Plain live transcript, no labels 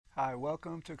Hi,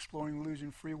 welcome to Exploring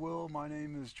Illusion Free Will. My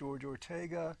name is George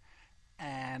Ortega,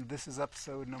 and this is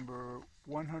episode number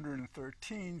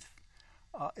 113,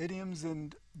 idioms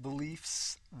and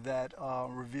beliefs that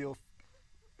reveal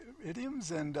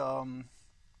idioms and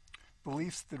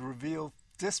beliefs that reveal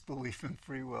disbelief in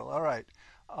free will. All right,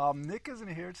 Nick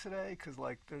isn't here today because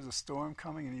there's a storm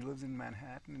coming, and he lives in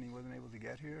Manhattan, and he wasn't able to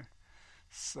get here,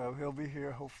 so he'll be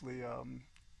here hopefully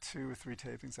 2 or 3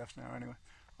 tapings after now. Anyway.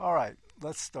 All right,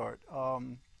 let's start.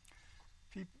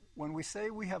 When we say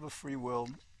we have a free will,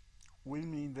 we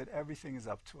mean that everything is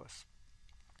up to us.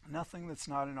 Nothing that's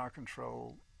not in our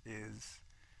control is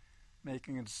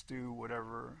making us do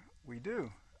whatever we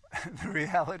do. The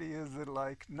reality is that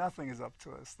nothing is up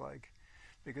to us,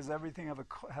 because everything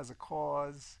has a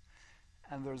cause,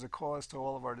 and there's a cause to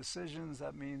all of our decisions.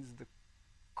 That means the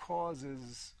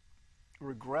causes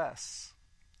regress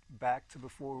back to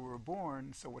before we were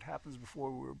born. So what happens before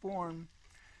we were born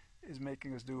is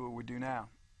making us do what we do now.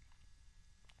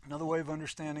 Another way of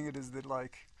understanding it is that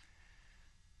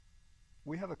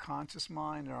we have a conscious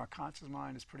mind, and our conscious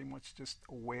mind is pretty much just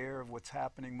aware of what's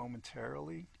happening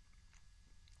momentarily.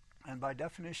 And by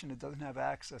definition, it doesn't have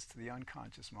access to the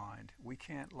unconscious mind. We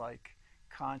can't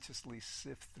consciously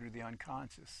sift through the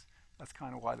unconscious. That's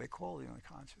kind of why they call it the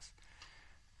unconscious.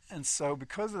 And so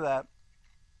because of that,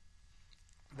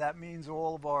 that means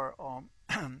all of our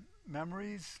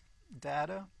memories,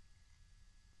 data,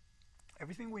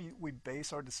 everything we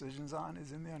base our decisions on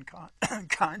is in the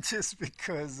unconscious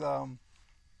because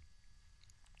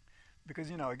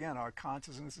again, our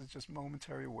consciousness is just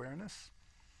momentary awareness.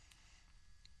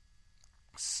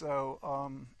 So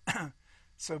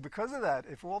so because of that,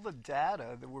 if all the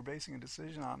data that we're basing a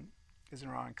decision on is in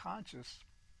our unconscious,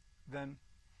 then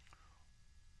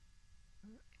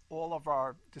all of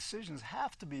our decisions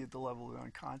have to be at the level of the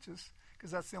unconscious,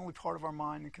 because that's the only part of our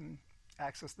mind that can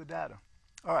access the data.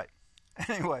 All right.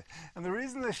 Anyway, and the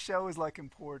reason this show is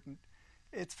important,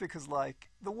 it's because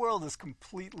the world is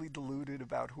completely deluded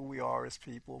about who we are as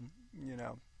people.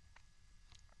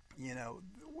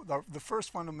 The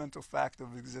first fundamental fact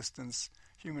of existence,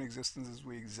 human existence, is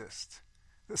we exist.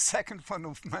 The second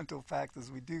fundamental fact is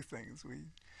we do things. We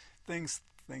think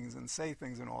things and say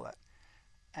things and all that.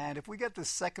 And if we get this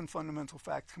second fundamental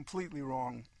fact completely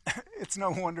wrong, it's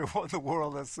no wonder why the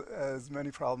world has as many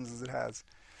problems as it has.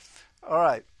 All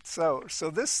right, so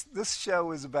this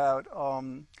show is about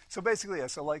so basically,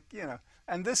 yeah,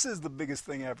 and this is the biggest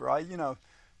thing ever.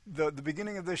 The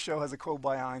beginning of this show has a quote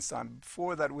by Einstein.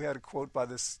 Before that, we had a quote by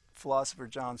this philosopher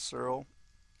John Searle.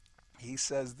 He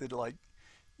says that the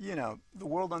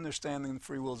world understanding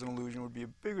free will is an illusion would be a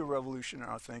bigger revolution in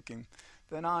our thinking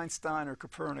than Einstein or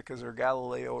Copernicus or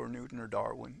Galileo or Newton or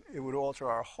Darwin. It would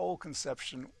alter our whole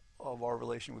conception of our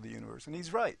relation with the universe. And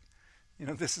he's right.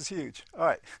 This is huge. All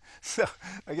right. So,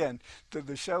 again,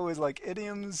 the show is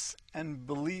idioms and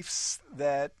beliefs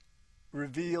that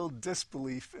reveal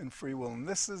disbelief in free will. And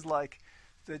this is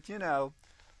that,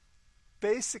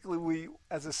 basically we,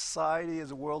 as a society, as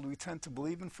a world, we tend to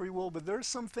believe in free will, but there are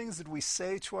some things that we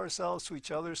say to ourselves, to each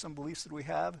other, some beliefs that we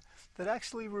have, that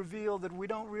actually reveal that we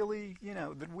don't really,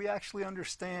 that we actually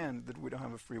understand that we don't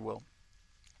have a free will.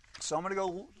 So I'm going to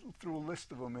go through a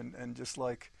list of them and just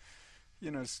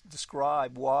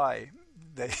describe why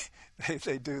they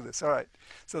do this. All right.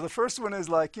 So the first one is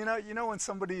when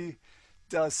somebody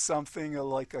does something,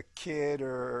 like a kid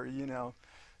or,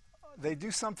 they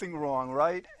do something wrong,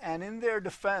 right? And in their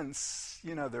defense,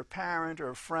 their parent or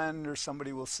a friend or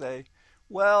somebody will say,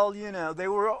 well, they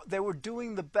were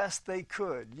doing the best they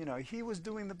could. He was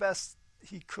doing the best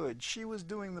he could. She was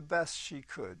doing the best she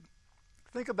could.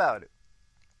 Think about it.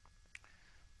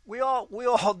 We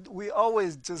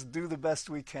always just do the best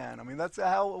we can. I mean, that's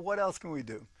how. What else can we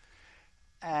do?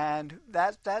 And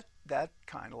that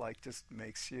kind of just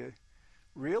makes you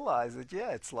realize that,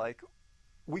 yeah, it's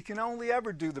we can only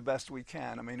ever do the best we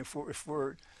can. I mean, if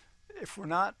we're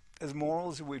not as moral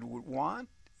as we would want,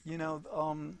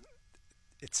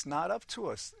 it's not up to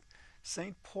us.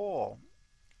 St. Paul,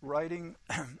 writing,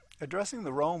 addressing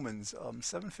the Romans,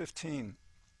 7:15,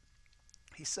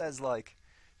 he says I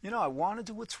want to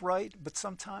do what's right, but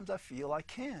sometimes I feel I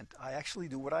can't. I actually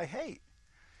do what I hate.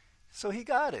 So he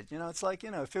got it. It's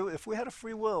if we had a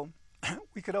free will,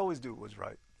 we could always do what was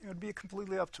right. It would be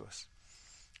completely up to us.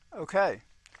 Okay.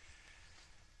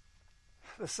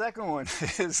 The second one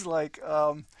is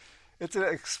it's an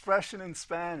expression in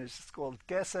Spanish. It's called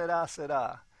 "que será,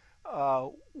 será."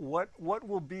 What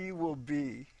will be, will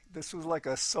be. This was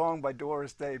a song by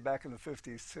Doris Day back in the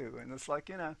 50s too. And it's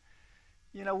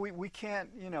we can't,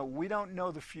 we don't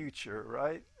know the future,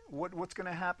 right? what's going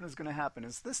to happen is going to happen.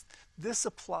 This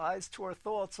applies to our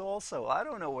thoughts also. I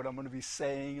don't know what I'm going to be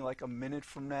saying like a minute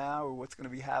from now, or what's going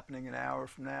to be happening an hour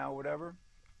from now, whatever.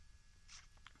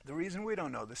 The reason we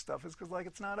don't know this stuff is because like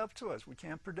it's not up to us. We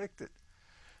can't predict it.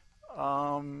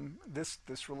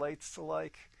 This relates to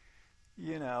like,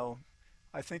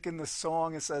 I think in the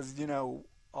song it says,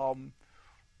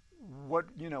 what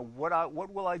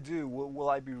will I do? Will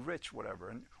I be rich? Whatever.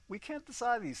 And we can't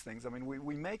decide these things. I mean,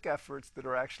 we make efforts that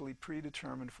are actually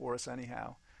predetermined for us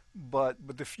anyhow. But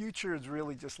the future is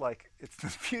really just like the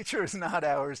future is not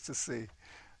ours to see.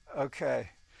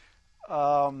 Okay.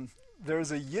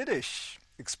 There's a Yiddish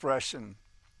expression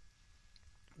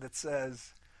that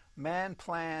says, "Man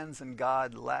plans and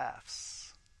God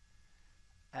laughs."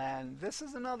 And this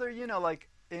is another, like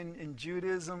in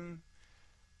Judaism.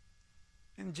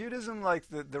 In Judaism, like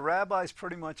the rabbis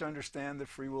pretty much understand that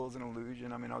free will is an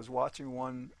illusion. I mean, I was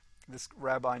watching this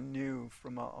rabbi knew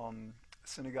from a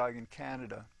synagogue in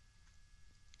Canada.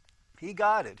 He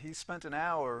got it. He spent an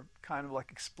hour kind of like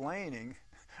explaining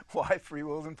why free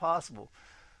will is impossible.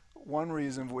 One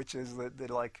reason of which is that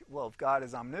like, well, if God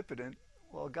is omnipotent,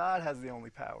 well, God has the only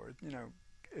power.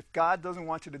 If God doesn't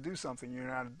want you to do something, you're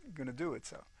not going to do it.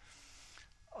 So,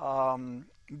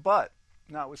 but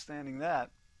notwithstanding that,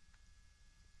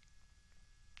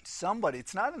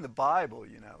 it's not in the Bible,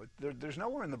 there's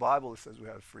nowhere in the Bible that says we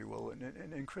have free will.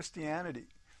 And in Christianity,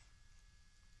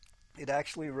 it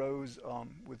actually arose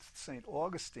with St.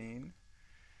 Augustine,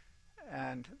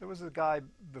 and there was a guy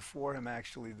before him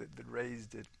actually that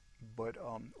raised it, but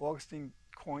Augustine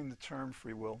coined the term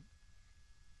free will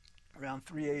around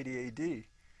 380 AD.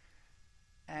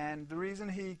 And the reason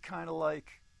he kind of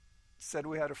like said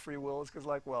we had a free will is because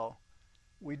like, well,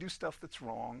 we do stuff that's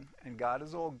wrong, and God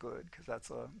is all good, because that's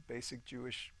a basic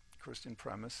Jewish Christian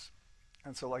premise.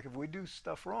 And so, like, if we do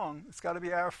stuff wrong, it's got to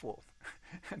be our fault.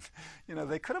 And,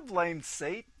 they could have blamed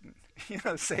Satan.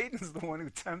 Satan's the one who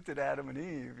tempted Adam and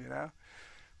Eve,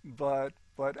 But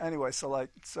anyway, so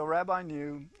Rabbi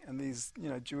knew, and these,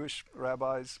 Jewish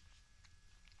rabbis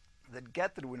that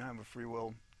get that we don't have a free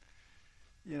will,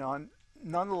 and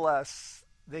nonetheless,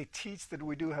 they teach that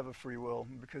we do have a free will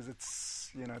because it's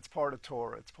part of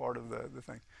Torah, it's part of the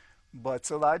thing. But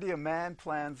so the idea of man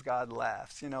plans, God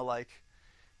laughs,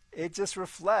 it just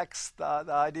reflects the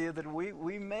idea that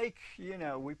we make,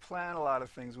 we plan a lot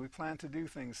of things. We plan to do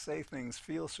things, say things,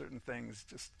 feel certain things.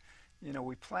 Just,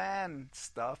 we plan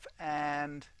stuff,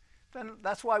 and then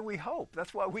that's why we hope.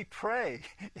 That's why we pray.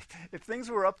 If things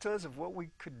were up to us, if what we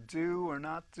could do or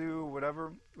not do,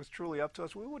 whatever was truly up to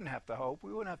us, we wouldn't have to hope.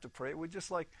 We wouldn't have to pray. We'd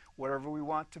just like whatever we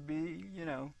want to be,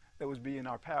 that would be in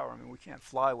our power. I mean, we can't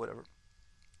fly, whatever.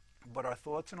 But our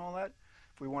thoughts and all that,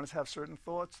 if we wanted to have certain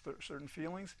thoughts, certain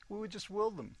feelings, we would just will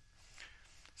them.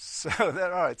 So all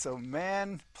right, so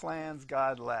man plans,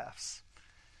 God laughs.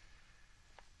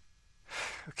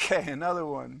 Okay, another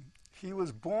one. He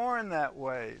was born that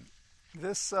way.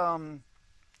 This I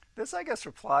guess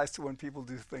applies to when people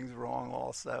do things wrong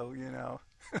also,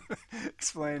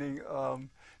 explaining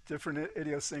different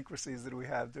idiosyncrasies that we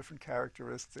have, different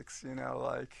characteristics,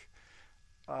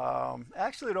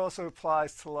 actually it also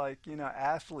applies to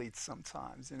athletes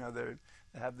sometimes, they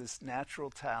have this natural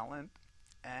talent,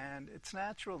 and it's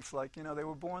natural. It's like, they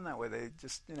were born that way. They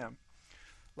just, a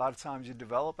lot of times you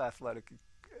develop athletic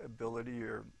ability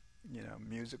or,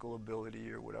 musical ability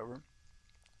or whatever.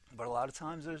 But a lot of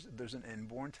times there's an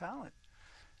inborn talent.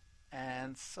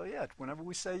 And so, yeah, whenever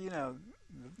we say,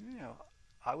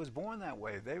 I was born that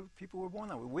way, people were born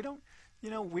that way.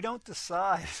 We don't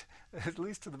decide, at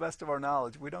least to the best of our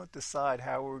knowledge, we don't decide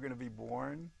how we're going to be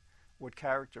born, what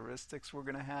characteristics we're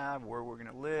going to have, where we're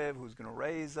going to live, who's going to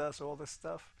raise us, all this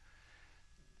stuff.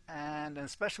 And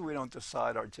especially we don't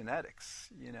decide our genetics.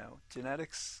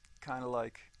 Genetics kind of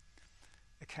like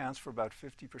accounts for about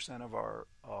 50% of our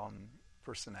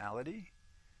personality.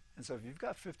 And so if you've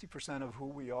got 50% of who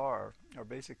we are, our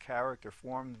basic character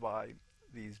formed by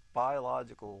these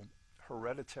biological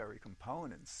hereditary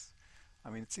components, I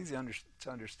mean, it's easy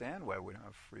to understand why we don't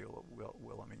have free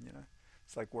will. I mean,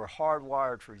 it's like we're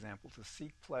hardwired, for example, to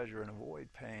seek pleasure and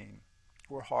avoid pain.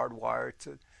 We're hardwired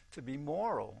to be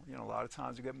moral. A lot of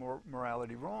times we get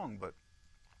morality wrong, but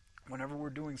whenever we're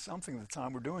doing something, the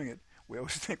time we're doing it, we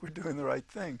always think we're doing the right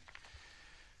thing.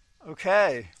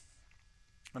 Okay.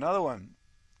 Another one.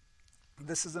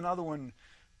 This is another one.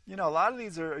 A lot of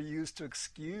these are used to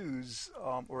excuse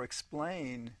or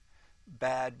explain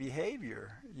bad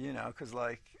behavior, because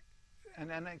cause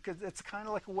it's kind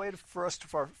of like a way for us to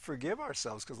forgive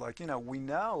ourselves, because we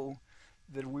know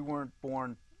that we weren't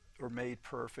born or made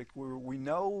perfect. We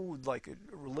know,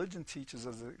 religion teaches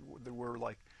us that we're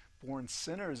born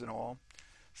sinners and all.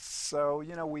 So,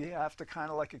 we have to kind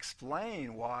of like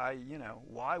explain why,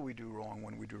 why we do wrong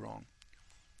when we do wrong.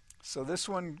 So this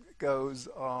one goes,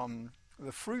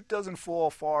 the fruit doesn't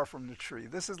fall far from the tree.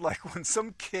 This is like when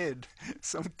some kid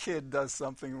does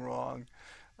something wrong.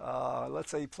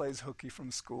 Let's say he plays hooky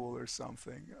from school or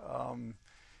something.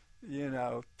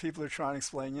 People are trying to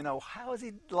explain, how is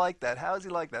he like that? How is he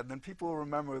like that? And then people will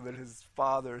remember that his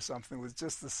father or something was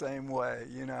just the same way,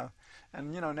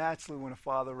 And, naturally when a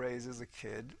father raises a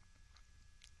kid,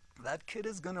 that kid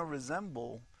is going to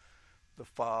resemble the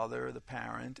father, the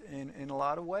parent, in a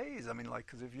lot of ways. I mean, like,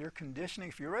 because if you're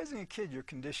raising a kid, you're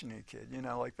conditioning a kid.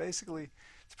 Basically,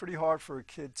 it's pretty hard for a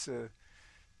kid to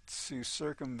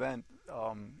circumvent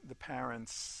the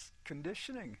parents'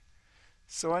 conditioning.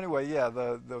 So anyway, yeah,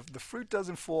 the fruit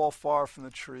doesn't fall far from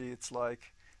the tree. It's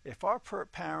like if our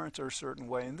parents are a certain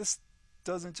way, and this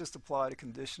doesn't just apply to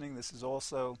conditioning. This is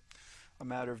also a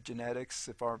matter of genetics.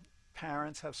 If our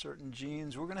parents have certain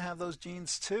genes, we're going to have those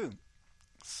genes too.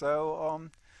 So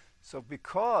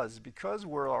because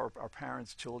we're our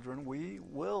parents' children, we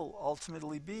will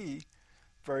ultimately be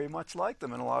very much like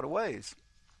them in a lot of ways.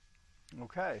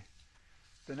 Okay.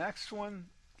 The next one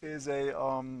is a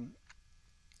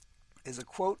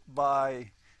quote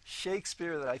by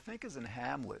Shakespeare that I think is in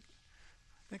Hamlet.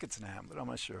 I think it's in Hamlet, I'm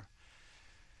not sure.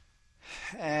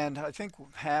 And I think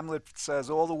Hamlet says,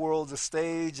 all the world's a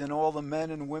stage and all the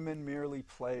men and women merely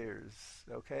players.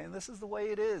 Okay, and this is the way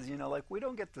it is, like we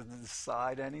don't get to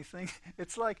decide anything.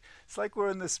 It's like we're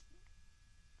in this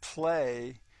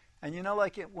play, and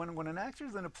when an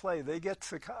actor's in a play, they get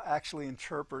to actually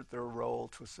interpret their role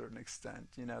to a certain extent.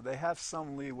 They have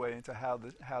some leeway into how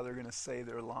they're going to say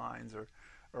their lines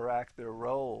or act their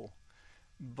role.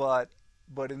 But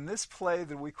in this play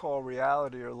that we call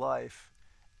reality or life,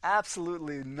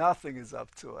 absolutely nothing is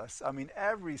up to us. I mean,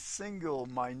 every single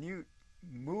minute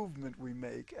movement we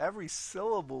make, every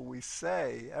syllable we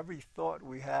say, every thought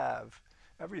we have,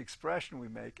 every expression we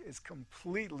make is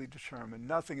completely determined.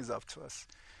 Nothing is up to us.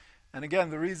 And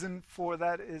again, the reason for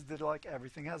that is that like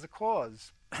everything has a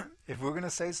cause. If we're going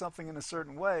to say something in a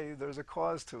certain way, there's a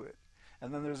cause to it.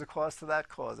 And then there's a cause to that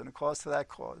cause and a cause to that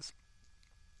cause.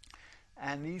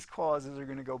 And these causes are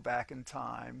going to go back in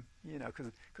time,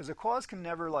 because a cause can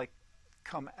never like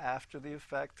come after the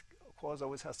effect. A cause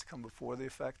always has to come before the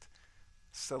effect.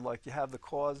 So like you have the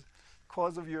cause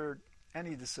of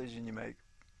any decision you make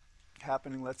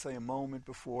happening, let's say a moment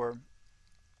before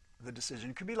the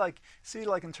decision. It could be like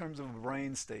in terms of a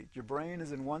brain state. Your brain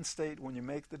is in one state when you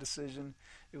make the decision.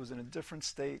 It was in a different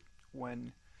state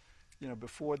when,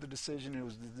 before the decision. It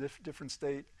was a different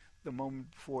state the moment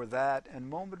before that, and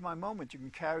moment by moment you can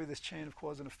carry this chain of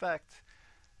cause and effect.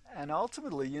 And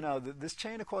ultimately, this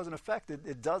chain of cause and effect,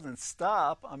 it doesn't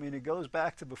stop. I mean, it goes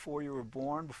back to before you were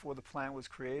born, before the plant was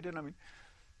created. I mean,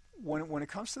 when it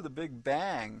comes to the Big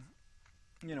Bang,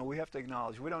 we have to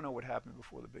acknowledge we don't know what happened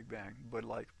before the Big Bang, but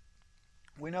like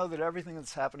we know that everything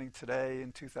that's happening today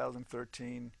in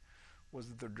 2013 was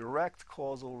the direct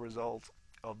causal result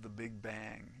of the Big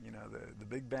Bang, the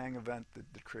Big Bang event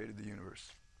that created the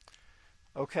universe.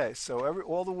 Okay, so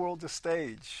all the world's a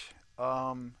stage.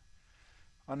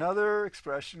 Another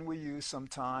expression we use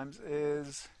sometimes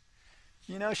is,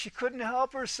 she couldn't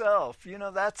help herself.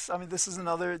 This is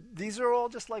another, these are all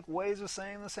just like ways of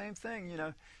saying the same thing.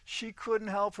 She couldn't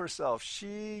help herself.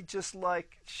 She just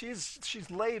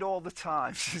she's late all the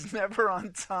time. She's never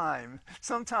on time.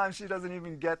 Sometimes she doesn't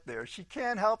even get there. She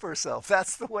can't help herself.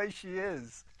 That's the way she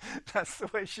is. That's the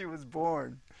way she was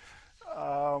born.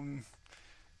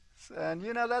 And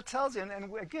that tells you,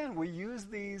 and again, we use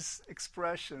these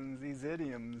expressions, these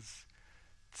idioms,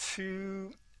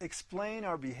 to explain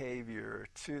our behavior,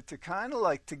 to kind of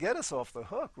like to get us off the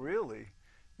hook, really,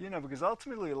 because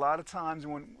ultimately a lot of times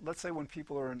let's say when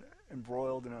people are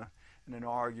embroiled in an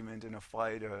argument, in a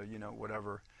fight,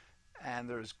 whatever, and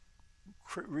there's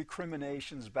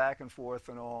recriminations back and forth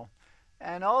and all,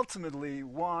 and ultimately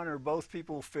one or both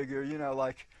people figure,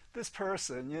 like this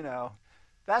person,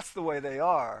 that's the way they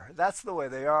are. That's the way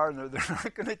they are, and they're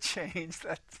not going to change.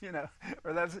 That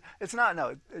it's not.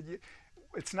 No,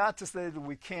 it's not just that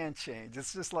we can't change.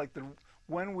 It's just like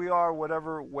when we are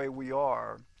whatever way we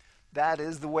are, that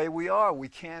is the way we are. We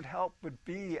can't help but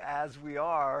be as we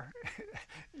are,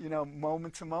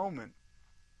 moment to moment.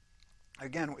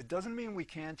 Again, it doesn't mean we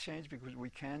can't change, because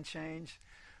we can change,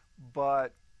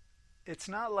 but it's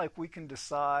not like we can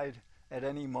decide at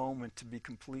any moment to be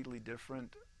completely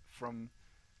different from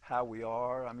how we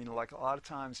are. I mean, like a lot of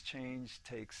times change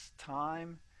takes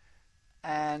time.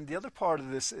 And the other part of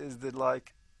this is that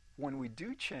like when we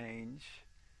do change,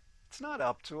 it's not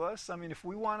up to us. I mean, if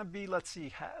we want to be, let's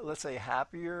say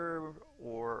happier,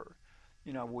 or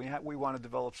we want to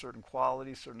develop certain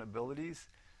qualities, certain abilities.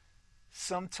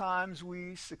 Sometimes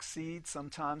we succeed,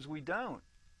 sometimes we don't.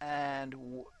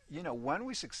 And when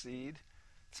we succeed,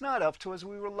 it's not up to us.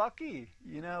 We were lucky,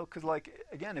 because like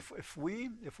again, if we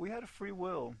had a free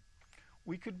will,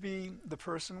 we could be the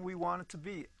person we wanted to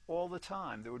be all the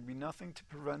time. There would be nothing to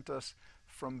prevent us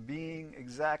from being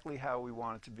exactly how we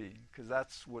wanted to be, because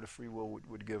that's what a free will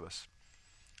would give us.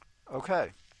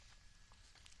 Okay.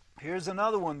 Here's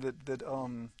another one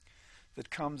that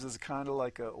comes as kind of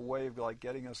like a way of like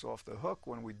getting us off the hook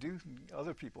when we do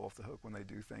other people off the hook when they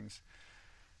do things.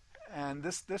 And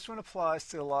this one applies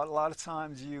to a lot of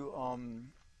times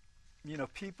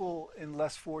people in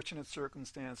less fortunate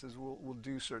circumstances will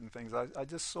do certain things. I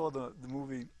just saw the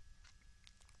movie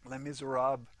Les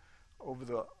Miserables over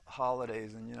the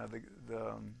holidays, and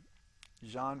the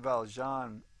Jean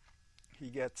Valjean, he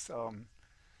gets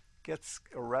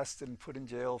arrested and put in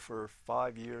jail for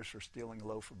 5 years for stealing a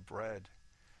loaf of bread,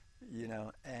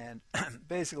 and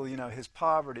basically, his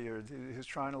poverty, or he's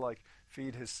trying to like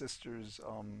feed his sister's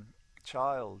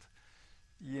child.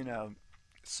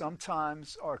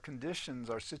 Sometimes our conditions,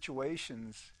 our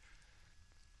situations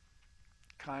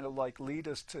kind of like lead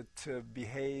us to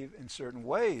behave in certain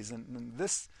ways, and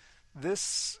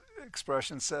this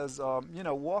expression says,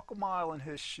 walk a mile in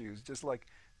his shoes, just like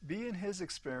be in his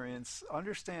experience,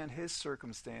 understand his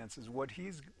circumstances, what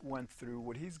he's went through,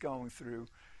 what he's going through,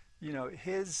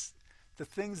 the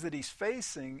things that he's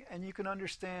facing, and you can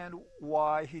understand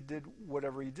why he did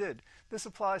whatever he did. This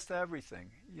applies to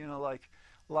everything. Like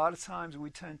a lot of times we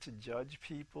tend to judge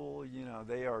people,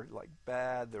 they are like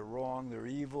bad, they're wrong, they're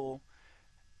evil.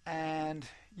 And,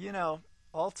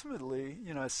 ultimately,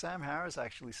 as Sam Harris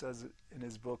actually says it in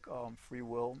his book, Free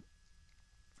Will,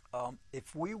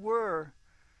 if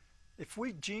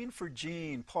we gene for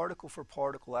gene, particle for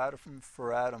particle, atom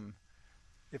for atom,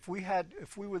 if we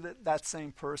were that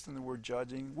same person that we're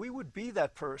judging, we would be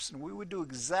that person. We would do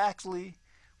exactly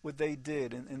what they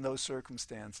did in those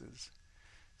circumstances.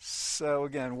 So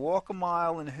again, walk a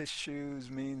mile in his shoes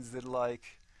means that,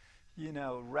 like,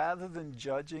 rather than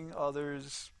judging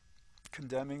others,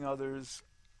 condemning others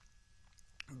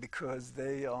because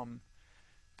they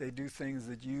do things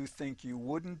that you think you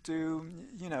wouldn't do,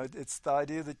 it's the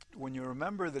idea that when you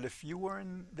remember that if you were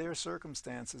in their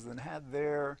circumstances and had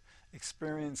their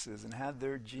experiences and had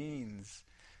their genes,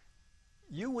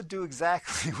 you would do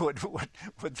exactly what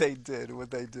they did,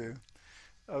 what they do.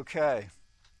 Okay,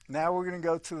 now we're going to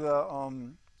go to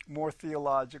the more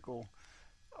theological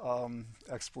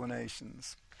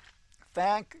explanations.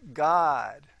 Thank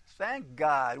God. Thank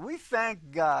God. We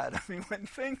thank God. I mean,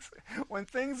 when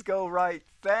things go right,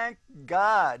 thank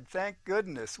God. Thank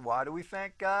goodness. Why do we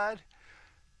thank God?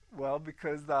 Well,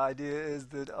 because the idea is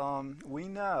that we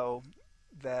know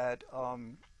that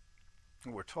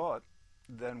we're taught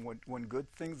that when good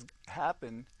things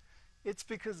happen, it's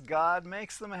because God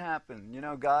makes them happen.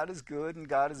 God is good, and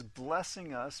God is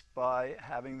blessing us by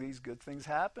having these good things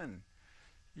happen.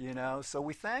 So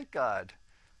we thank God.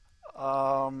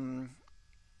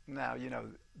 Now,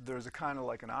 there's a kind of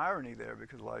like an irony there,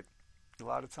 because like a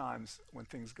lot of times when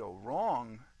things go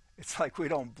wrong, it's like we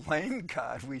don't blame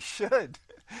God. We should.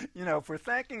 If we're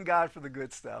thanking God for the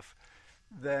good stuff,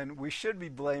 then we should be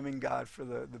blaming God for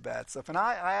the bad stuff. And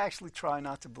I actually try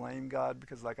not to blame God,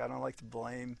 because like I don't like to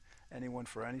blame anyone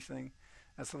for anything.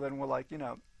 And so then we're like,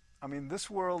 this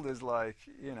world is like,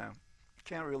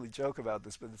 can't really joke about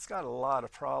this, but it's got a lot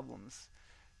of problems.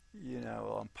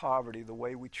 Poverty, the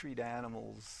way we treat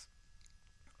animals,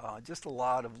 just a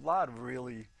lot of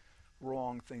really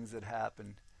wrong things that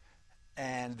happen.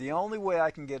 And the only way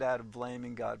I can get out of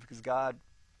blaming God, because God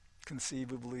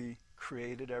conceivably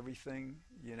created everything,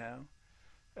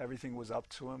 everything was up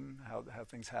to him, how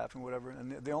things happen, whatever.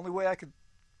 And the only way I could,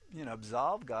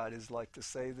 absolve God is like to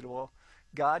say that, well,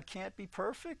 God can't be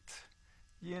perfect.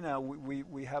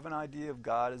 We have an idea of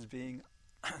God as being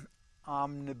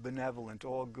omnibenevolent,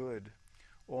 all good,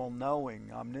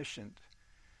 all-knowing, omniscient,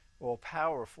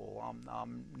 all-powerful,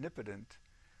 omnipotent.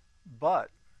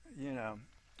 But,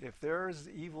 if there is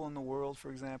evil in the world, for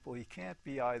example, he can't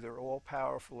be either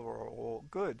all-powerful or all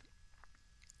good,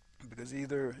 because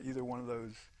either one of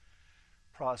those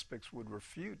prospects would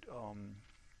refute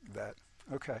that.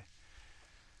 Okay.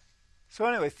 So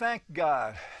anyway, thank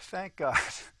God. Thank God.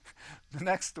 The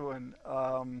next one.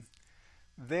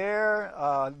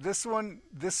 This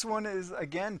one is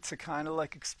again to kind of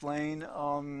like explain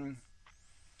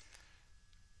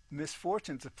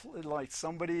misfortune. To like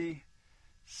somebody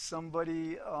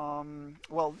somebody,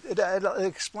 well, it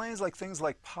explains like things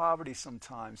like poverty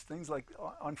sometimes, things like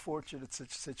unfortunate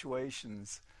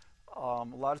situations. A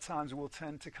lot of times we'll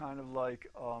tend to kind of like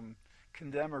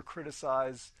condemn or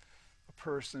criticize a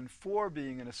person for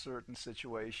being in a certain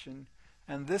situation.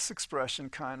 And this expression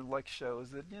kind of like shows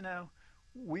that,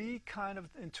 we kind of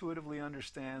intuitively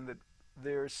understand that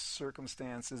their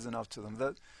circumstance isn't up to them.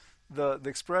 The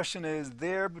expression is,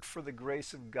 there but for the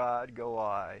grace of God go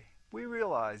I. We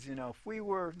realize, if we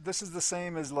were, this is the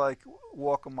same as like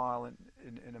walk a mile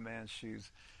in a man's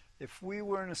shoes. If we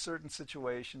were in a certain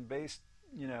situation based,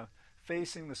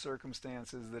 facing the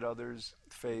circumstances that others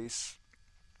face,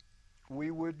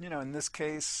 we would, in this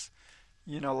case,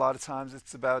 a lot of times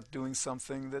it's about doing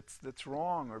something that's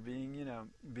wrong or being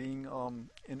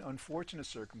in unfortunate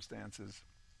circumstances.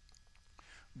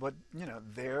 But,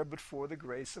 there but for the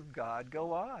grace of God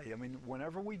go I. I mean,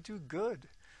 whenever we do good,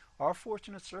 our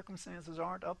fortunate circumstances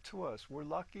aren't up to us. We're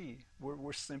lucky.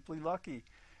 We're simply lucky.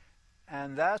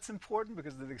 And that's important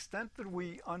because to the extent that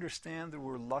we understand that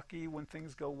we're lucky when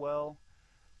things go well,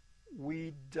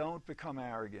 we don't become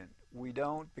arrogant. We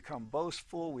don't become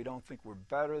boastful. We don't think we're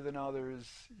better than others,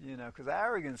 because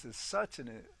arrogance is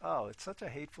it's such a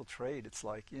hateful trait. It's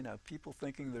like, people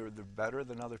thinking they're better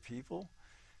than other people.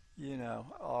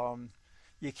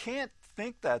 You can't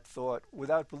think that thought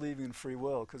without believing in free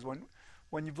will, because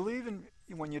when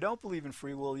you don't believe in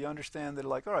free will, you understand that,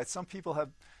 like, all right, some people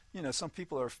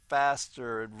are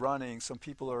faster at running, some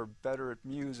people are better at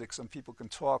music, some people can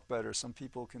talk better, some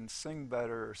people can sing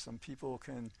better, some people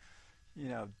can,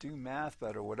 do math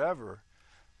better, whatever.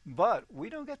 But we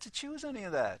don't get to choose any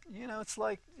of that. It's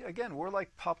like, again, we're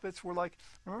like puppets. We're like,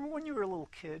 remember when you were a little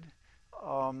kid?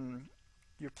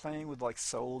 You're playing with like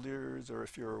soldiers, or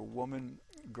if you're a woman,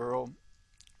 girl,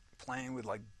 playing with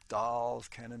like dolls,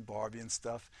 Ken and Barbie and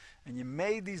stuff, and you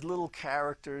made these little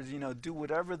characters, do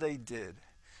whatever they did.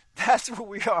 That's what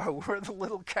we are. We're the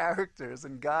little characters,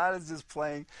 and God is just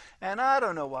playing. And I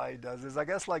don't know why he does this. I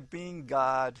guess like being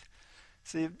God.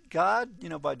 See, God,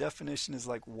 by definition is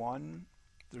like one.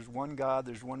 There's one God,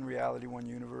 there's one reality, one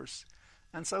universe.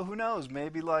 And so who knows,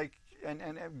 maybe like,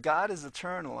 and God is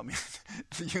eternal. I mean,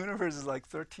 the universe is like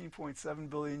 13.7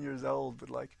 billion years old,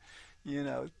 but like,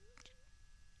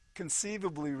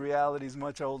 conceivably reality is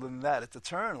much older than that. It's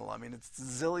eternal. I mean, it's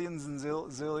zillions and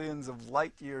zillions of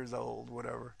light years old,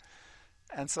 whatever.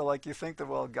 And so like you think that,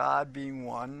 well, God being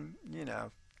one,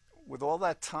 with all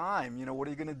that time, what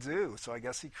are you going to do? So I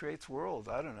guess he creates worlds.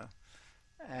 I don't know.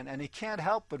 And he can't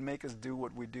help but make us do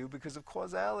what we do because of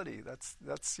causality. That's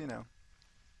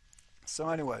So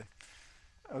anyway,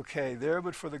 okay, there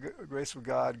but for the grace of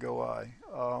God go I.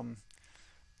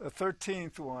 The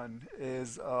 13th one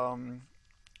is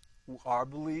our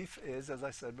belief is, as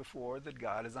I said before, that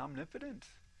God is omnipotent.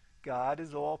 God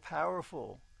is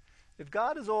all-powerful. If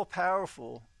God is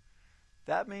all-powerful,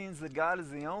 that means that God is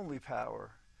the only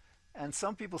power. And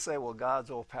some people say, well, God's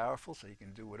all-powerful, so he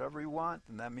can do whatever he wants,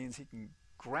 and that means he can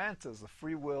grant us the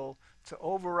free will to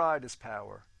override his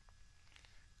power.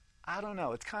 I don't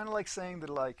know. It's kind of like saying that,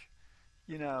 like,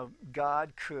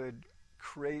 God could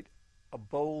create a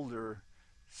boulder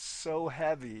so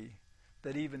heavy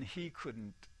that even he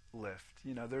couldn't lift.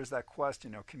 There's that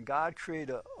question, can God create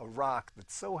a rock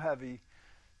that's so heavy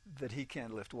that he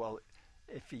can't lift? Well,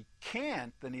 if he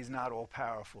can't, then he's not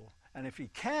all-powerful. And if he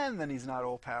can, then he's not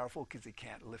all-powerful because he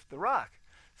can't lift the rock.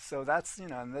 So that's,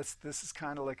 and this is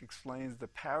kind of like explains the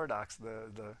paradox,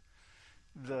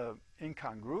 the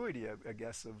incongruity, I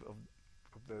guess, of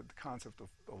the concept of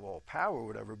all power or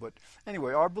whatever. But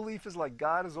anyway, our belief is like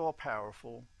God is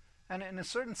all-powerful. And in a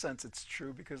certain sense it's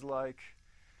true because, like,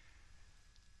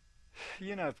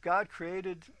 if God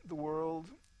created the world,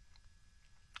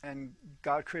 and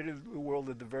God created the world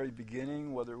at the very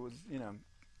beginning, whether it was,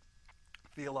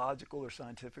 theological or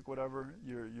scientific, whatever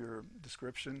your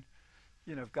description,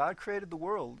 if God created the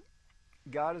world,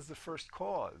 God is the first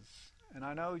cause. And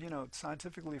I know,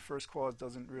 scientifically first cause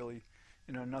doesn't really,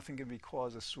 nothing can be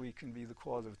cause, a sweet can be the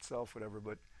cause of itself, whatever.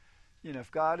 But, if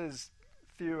God is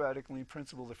theoretically in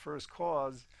principle the first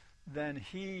cause, then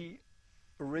he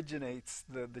originates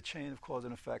the chain of cause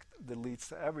and effect that leads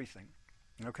to everything.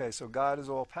 Okay, so God is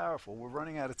all-powerful. We're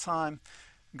running out of time.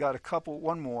 Got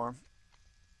one more.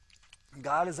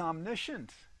 God is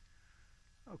omniscient.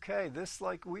 Okay, this,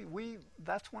 like, we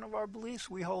that's one of our beliefs.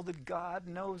 We hold that God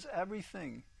knows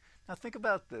everything. Now think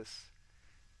about this.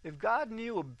 If God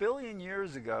knew 1 billion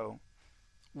years ago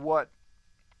what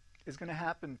is going to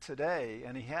happen today,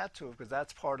 and he had to, because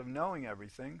that's part of knowing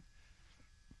everything,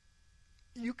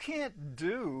 you can't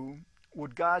do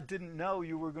what God didn't know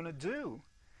you were going to do.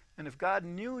 And if God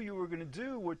knew you were going to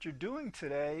do what you're doing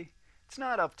today, it's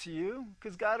not up to you,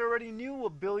 because God already knew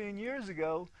 1 billion years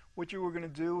ago what you were going to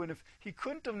do. And if he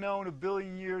couldn't have known 1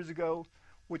 billion years ago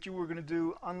what you were going to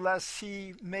do unless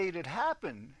he made it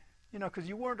happen, because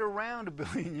you weren't around 1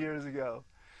 billion years ago.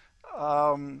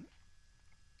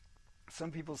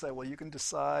 Some people say, well, you can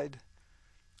decide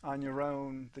on your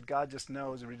own that God just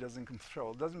knows or he doesn't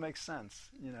control. It doesn't make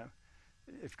sense,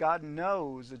 If God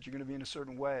knows that you're going to be in a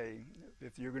certain way,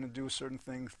 if you're going to do a certain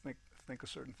thing, think a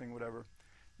certain thing, whatever,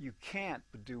 you can't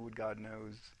but do what God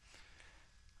knows.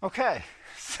 Okay,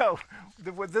 so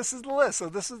this is the list. So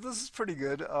this is pretty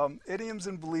good. Idioms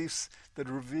and beliefs that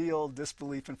reveal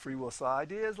disbelief in free will. So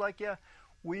ideas like,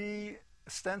 we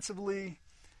ostensibly,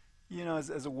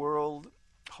 as a world,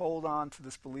 hold on to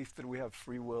this belief that we have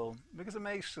free will because it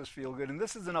makes us feel good. And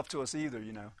this isn't up to us either,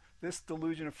 This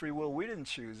delusion of free will, we didn't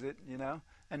choose it,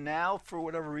 And now, for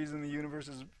whatever reason, the universe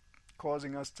is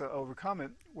causing us to overcome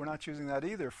it. We're not choosing that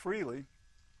either freely.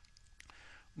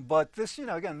 But this,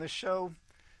 again, this show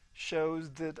shows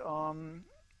that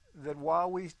that while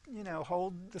we,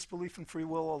 hold this belief in free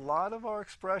will, a lot of our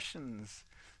expressions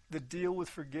that deal with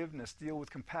forgiveness, deal with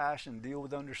compassion, deal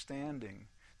with understanding,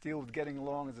 deal with getting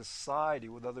along as a society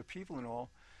with other people and all,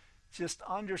 just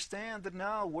understand that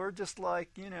no, we're just like,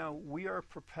 we are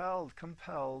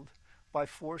compelled by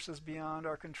forces beyond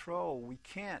our control. We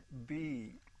can't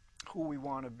be who we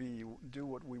want to be, do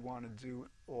what we want to do,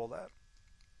 all that.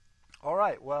 All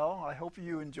right, well, I hope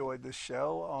you enjoyed this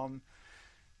show.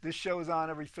 This show is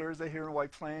on every Thursday here in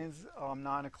White Plains,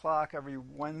 9 o'clock, every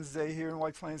Wednesday here in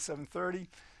White Plains, 7:30.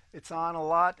 It's on a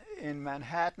lot in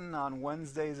Manhattan on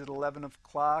Wednesdays at 11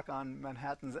 o'clock on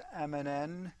Manhattan's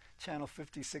MNN, Channel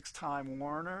 56 Time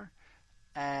Warner.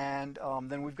 And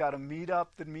then we've got a meetup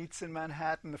that meets in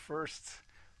Manhattan the first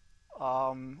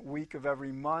week of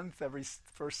every month, every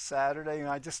first Saturday. And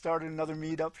I just started another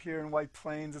meetup here in White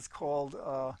Plains. It's called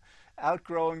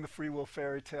Outgrowing the Free Will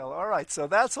Fairy Tale. All right, so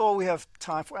that's all we have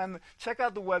time for. And check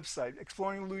out the website,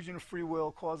 Exploring the Illusion of Free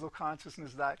Will,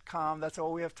 causalconsciousness.com. That's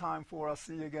all we have time for. I'll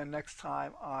see you again next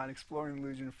time on Exploring the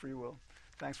Illusion of Free Will.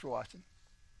 Thanks for watching.